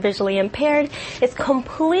blind and visually impaired. It's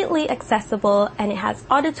completely accessible, and it has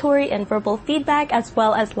auditory and verbal feedback as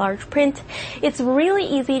well as large print. It's really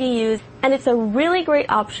easy to use, and it's a really great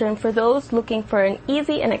option for those looking for an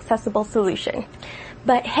easy and accessible solution.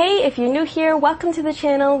 But hey, if you're new here, welcome to the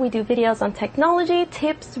channel. We do videos on technology,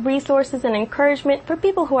 tips, resources, and encouragement for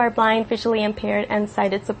people who are blind, visually impaired, and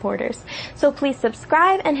sighted supporters. So please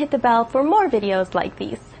subscribe and hit the bell for more videos like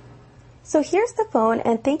these. So here's the phone,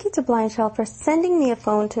 and thank you to Blind Shell for sending me a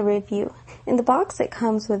phone to review. In the box it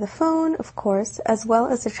comes with a phone, of course, as well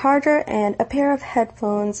as a charger and a pair of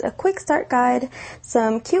headphones, a quick start guide,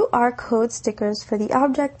 some QR code stickers for the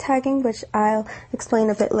object tagging, which I'll explain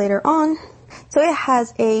a bit later on. So it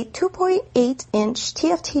has a 2.8-inch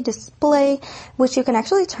TFT display, which you can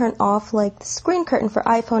actually turn off like the screen curtain for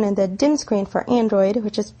iPhone and the dim screen for Android,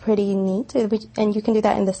 which is pretty neat, and you can do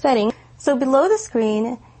that in the setting. So below the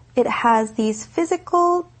screen, it has these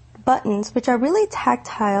physical buttons, which are really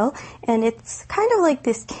tactile, and it's kind of like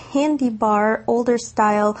this candy bar, older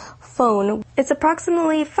style phone. It's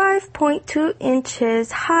approximately 5.2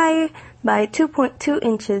 inches high by 2.2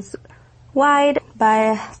 inches wide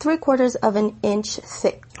by 3/4 of an inch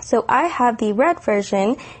thick. So I have the red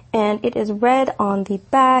version, and it is red on the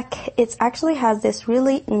back. It actually has this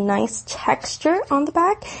really nice texture on the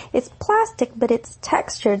back. It's plastic, but it's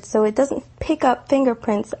textured, so it doesn't pick up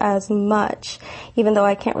fingerprints as much, even though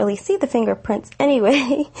I can't really see the fingerprints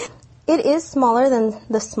anyway. It is smaller than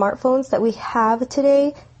the smartphones that we have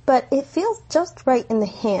today, but it feels just right in the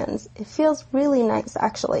hands. It feels really nice,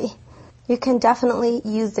 actually. You can definitely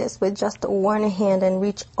use this with just one hand and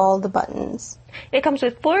reach all the buttons. It comes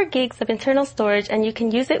with 4 gigs of internal storage, and you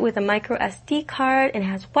can use it with a micro SD card. It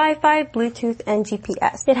has Wi-Fi, Bluetooth, and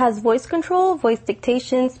GPS. It has voice control, voice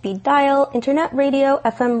dictation, speed dial, internet radio,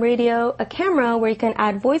 FM radio, a camera where you can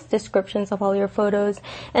add voice descriptions of all your photos,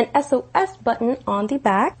 an SOS button on the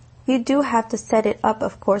back. You do have to set it up,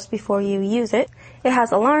 of course, before you use it. It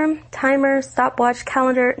has alarm, timer, stopwatch,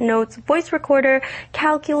 calendar, notes, voice recorder,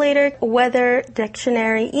 calculator, weather,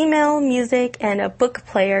 dictionary, email, music, and a book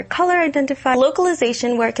player, color identifier,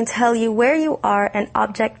 localization where it can tell you where you are, and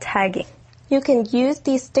object tagging. You can use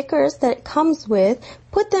these stickers that it comes with,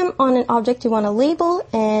 put them on an object you want to label,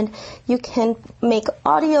 and you can make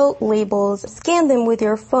audio labels, scan them with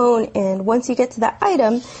your phone, and once you get to that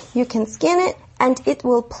item, you can scan it, and it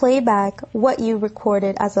will play back what you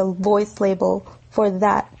recorded as a voice label for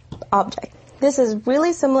that object. This is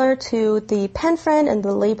really similar to the Pen Friend and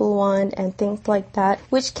the Label Wand and things like that,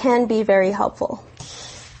 which can be very helpful.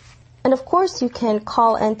 And of course, you can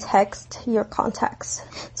call and text your contacts.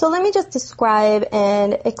 So let me just describe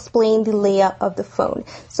and explain the layout of the phone.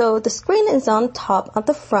 So the screen is on top at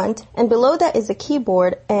the front, and below that is a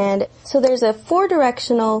keyboard. And so there's a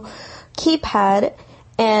 4-directional keypad,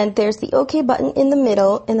 and there's the OK button in the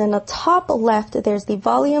middle, and then the top left, there's the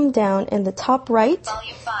volume down, and the top right,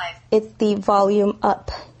 volume 5. It's the volume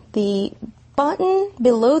up. The button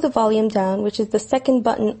below the volume down, which is the second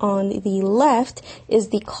button on the left, is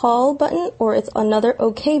the call button, or it's another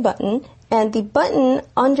OK button. And the button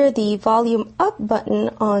under the volume up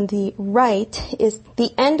button on the right is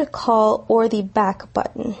the end call or the back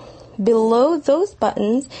button. Below those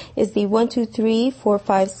buttons is the 1, 2, 3, 4,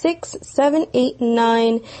 5, 6, 7, 8,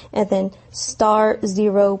 9, and then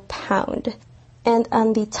 *0#. And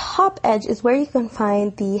on the top edge is where you can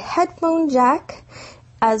find the headphone jack,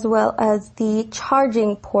 as well as the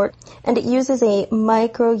charging port, and it uses a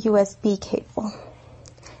micro USB cable.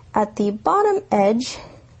 At the bottom edge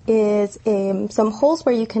is some holes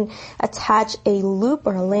where you can attach a loop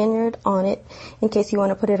or a lanyard on it in case you want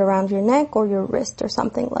to put it around your neck or your wrist or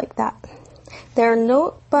something like that. There are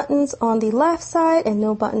no buttons on the left side and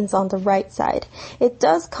no buttons on the right side. It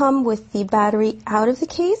does come with the battery out of the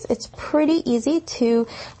case. It's pretty easy to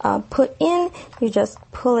put in. You just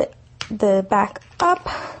pull the back up.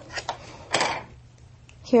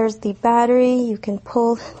 Here's the battery. You can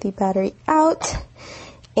pull the battery out,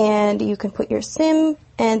 and you can put your SIM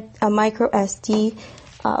and a micro SD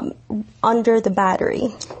under the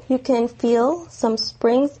battery. You can feel some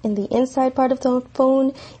springs in the inside part of the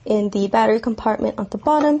phone, in the battery compartment on the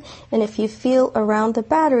bottom, and if you feel around the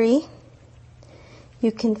battery,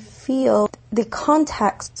 you can feel the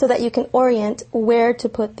contacts so that you can orient where to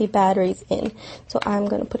put the batteries in. So I'm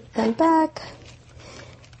going to put them back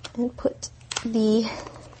and put the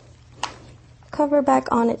cover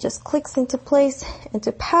back on. It just clicks into place, and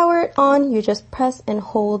to power it on, you just press and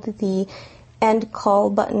hold the end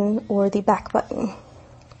call button or the back button.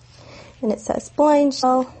 And it says blind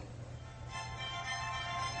shell.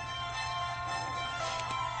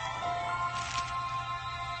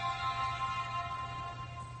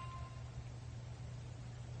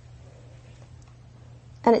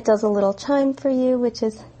 And it does a little chime for you, which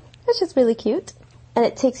is really cute. And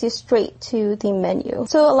it takes you straight to the menu.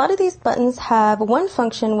 So a lot of these buttons have one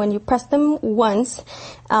function when you press them once,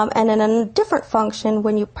 and then a different function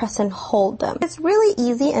when you press and hold them. It's really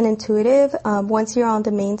easy and intuitive. Once you're on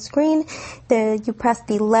the main screen, you press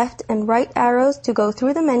the left and right arrows to go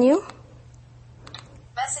through the menu.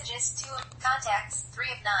 Messages 2 of contacts 3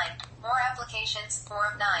 of 9. More applications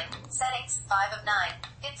 4 of 9. Settings 5 of 9.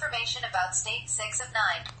 Information about state 6 of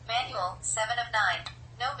 9. Manual 7 of 9.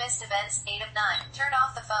 No missed events, 8 of 9. Turn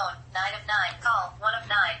off the phone, 9 of 9. Call, 1 of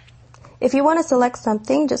 9. If you want to select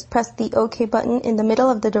something, just press the OK button in the middle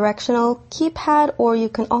of the directional keypad, or you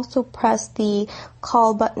can also press the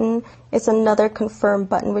call button. It's another confirm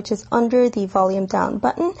button, which is under the volume down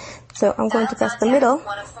button. So I'm going to press the middle.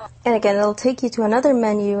 And again, it'll take you to another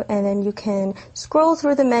menu, and then you can scroll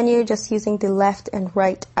through the menu just using the left and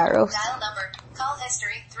right arrows. Dial number, call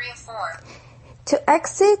history, 3 of 4. To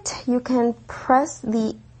exit, you can press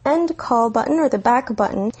the end call button or the back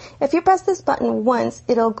button. If you press this button once,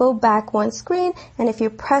 it'll go back one screen, and if you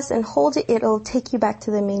press and hold it, it'll take you back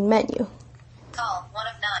to the main menu. Call, 1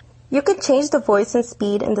 of 9. You can change the voice and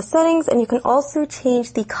speed in the settings, and you can also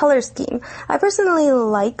change the color scheme. I personally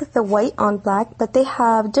like the white on black, but they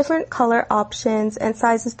have different color options and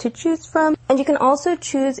sizes to choose from. And you can also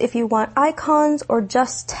choose if you want icons or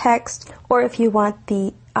just text, or if you want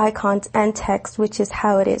the icons and text, which is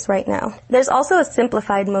how it is right now. There's also a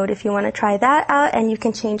simplified mode if you want to try that out, and you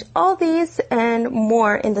can change all these and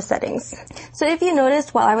more in the settings. So if you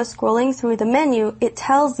noticed while I was scrolling through the menu, it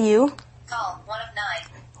tells you call 1 of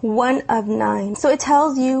 9. 1 of 9. So it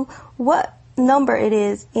tells you what number it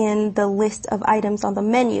is in the list of items on the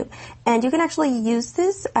menu. And you can actually use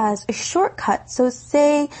this as a shortcut. So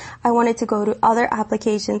say I wanted to go to other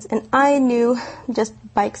applications, and I knew just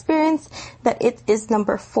by experience that it is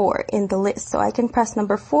number 4 in the list. So I can press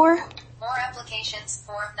number 4. More applications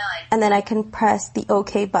 4 of 9. And then I can press the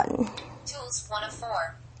OK button. Tools 1 of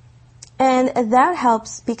 4. And that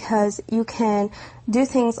helps because you can do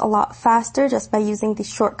things a lot faster just by using the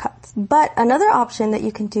shortcuts. But another option that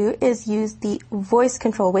you can do is use the voice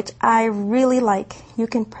control, which I really like. You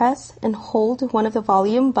can press and hold one of the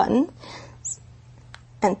volume buttons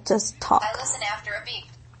and just talk. I listen after a beep.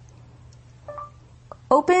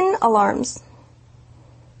 Open alarms.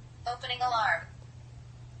 Opening alarm.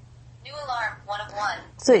 New alarm 1 of 1.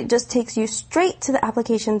 So it just takes you straight to the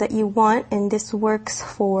application that you want, and this works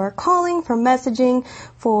for calling, for messaging,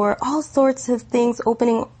 for all sorts of things,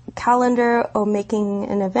 opening calendar or making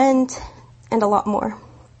an event, and a lot more.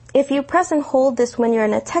 If you press and hold this when you're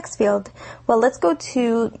in a text field, well, let's go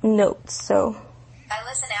to notes. So I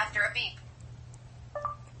listen after a beep.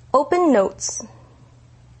 open notes.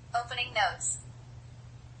 Opening notes.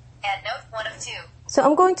 Add note 1 of 2. So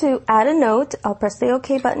I'm going to add a note. I'll press the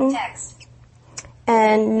OK button. Text.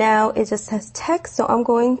 And now it just says text, so I'm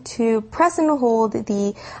going to press and hold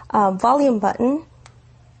the volume button.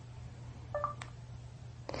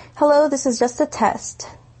 Hello, this is just a test.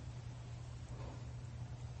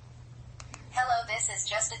 Hello, this is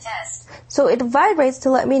just a test. So it vibrates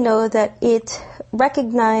to let me know that it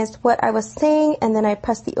recognized what I was saying, and then I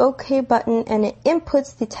press the OK button and it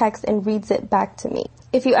inputs the text and reads it back to me.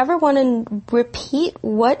 If you ever want to repeat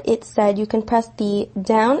what it said, you can press the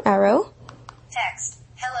down arrow. Text.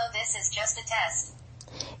 Hello, this is just a test.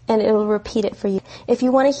 And it'll repeat it for you. If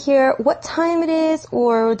you want to hear what time it is,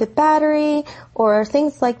 or the battery, or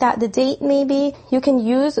things like that, the date maybe, you can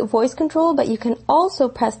use voice control, but you can also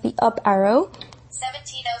press the up arrow.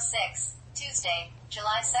 1706, Tuesday, July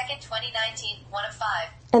July 2nd, 2019, 1 of 5.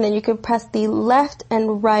 And then you can press the left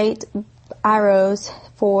and right arrows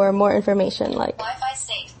for more information, like Wi-Fi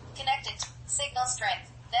state, connected, signal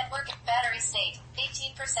strength, network, battery state,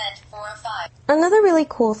 18%, 4 of 5. Another really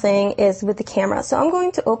cool thing is with the camera. So I'm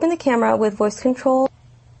going to open the camera with voice control.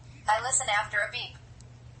 I listen after a beep.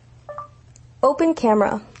 Open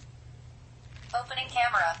camera. Opening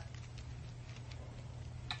camera.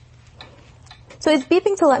 So it's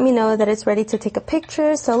beeping to let me know that it's ready to take a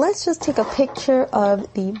picture. So let's just take a picture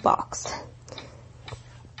of the box.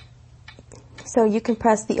 So you can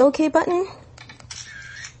press the OK button.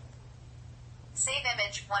 Save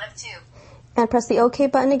image, 1 of 2. And press the OK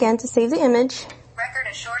button again to save the image. Record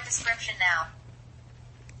a short description now.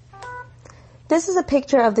 This is a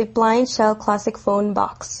picture of the Blind Shell Classic Phone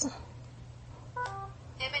box.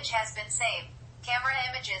 Image has been saved. Camera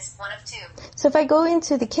images, 1 of 2. So if I go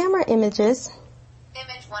into the camera images,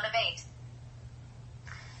 Image 1 of 8.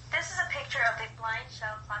 this is a picture of the Blind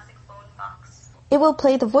Shell Classic Phone box. It will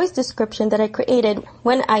play the voice description that I created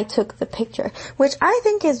when I took the picture, which I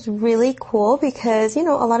think is really cool because, you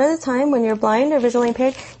know, a lot of the time when you're blind or visually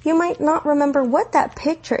impaired, you might not remember what that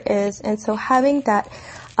picture is, and so having that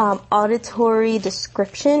auditory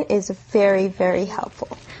description is very, very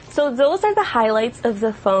helpful. So those are the highlights of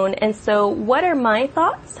the phone, and so what are my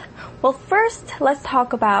thoughts? Well, first, let's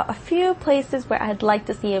talk about a few places where I'd like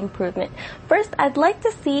to see improvement. First, I'd like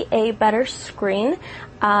to see a better screen,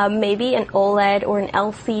 maybe an OLED or an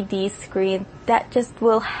LCD screen that just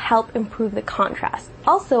will help improve the contrast.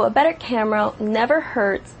 Also, a better camera never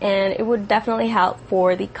hurts, and it would definitely help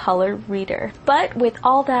for the color reader. But with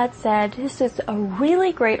all that said, this is a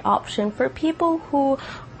really great option for people who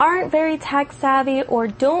aren't very tech savvy or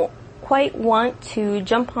don't quite want to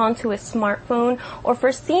jump onto a smartphone, or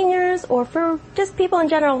for seniors, or for just people in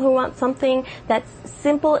general who want something that's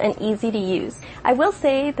simple and easy to use. I will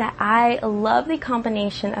say that I love the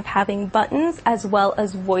combination of having buttons as well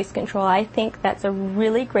as voice control. I think that's a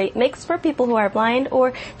really great mix for people who are blind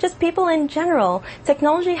or just people in general.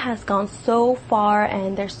 Technology has gone so far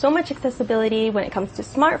and there's so much accessibility when it comes to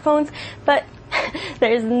smartphones, but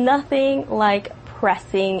there's nothing like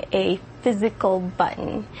pressing a physical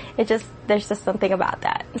button. There's just something about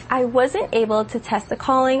that. I wasn't able to test the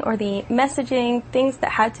calling or the messaging, things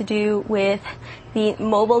that had to do with the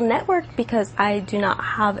mobile network because I do not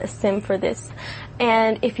have a SIM for this.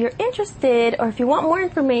 And if you're interested or if you want more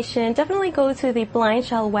information, definitely go to the Blind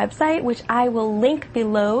Shell website, which I will link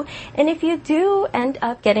below. And if you do end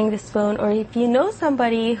up getting this phone, or if you know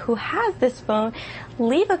somebody who has this phone,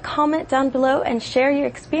 leave a comment down below and share your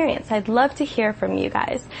experience. I'd love to hear from you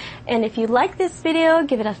guys. And if you like this video,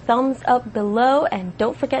 give it a thumbs up below, and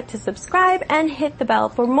don't forget to subscribe and hit the bell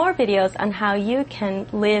for more videos on how you can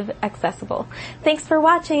live accessible. Thanks for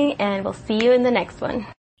watching, and we'll see you in the next one.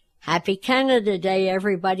 Happy Canada Day,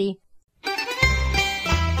 everybody.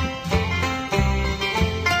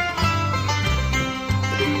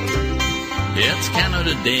 It's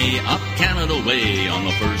Canada Day, up Canada way, on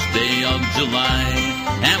the first day of July.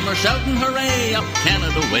 And we're shouting hooray, up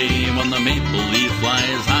Canada way, when the maple leaf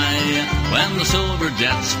flies high. When the silver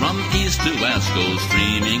jets from east to west go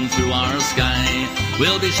streaming through our sky.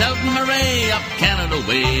 We'll be shouting hooray, up Canada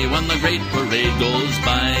way, when the great parade goes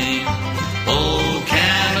by. Oh,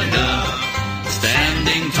 Canada,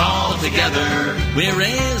 standing tall together, we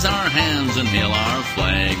raise our hands and hail our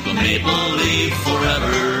flag, the maple leaf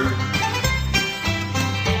forever.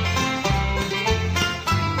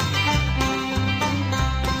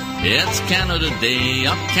 It's Canada Day,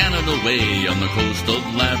 up Canada way, on the coast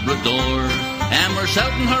of Labrador. And we're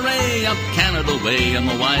shouting hooray, up Canada way, on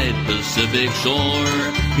the wide Pacific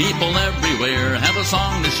shore. People everywhere have a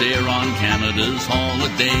song to share on Canada's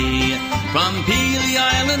holiday. From Peely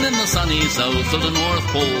Island in the sunny south to the North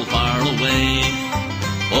Pole far away.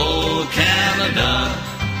 Oh, Canada,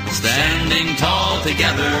 standing tall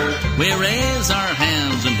together, we raise our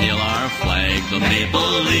hands and hail our flag, the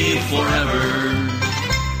maple leaf forever.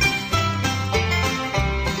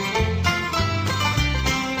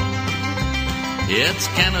 It's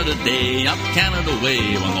Canada Day, up Canada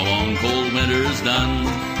way, when the long cold winter's done.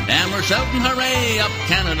 And we're shouting hooray, up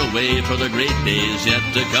Canada way, for the great days yet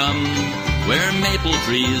to come. Where maple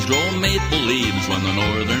trees grow maple leaves when the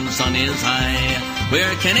northern sun is high.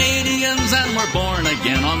 We're Canadians and we're born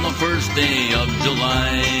again on the first day of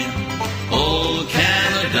July. Oh,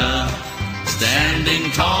 Canada,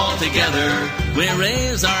 standing tall together, we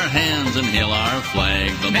raise our hands and hail our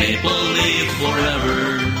flag, the maple leaf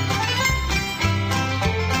forever.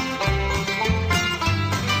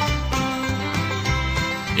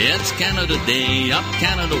 It's Canada Day, up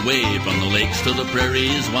Canada Way, from the lakes to the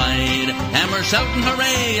prairies wide. And we're shouting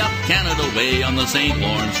hooray, up Canada Way, on the St.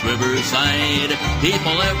 Lawrence River side.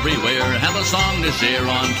 People everywhere have a song to share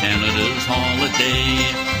on Canada's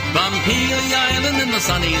holiday. From Peely Island in the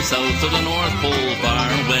sunny south to the North Pole far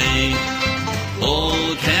away.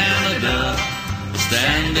 Oh, Canada,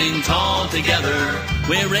 standing tall together,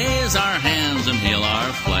 we raise our hands and hail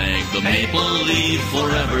our flag, the maple leaf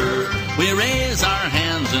forever. We raise our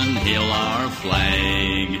hands and hail our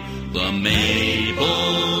flag, the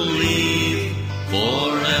maple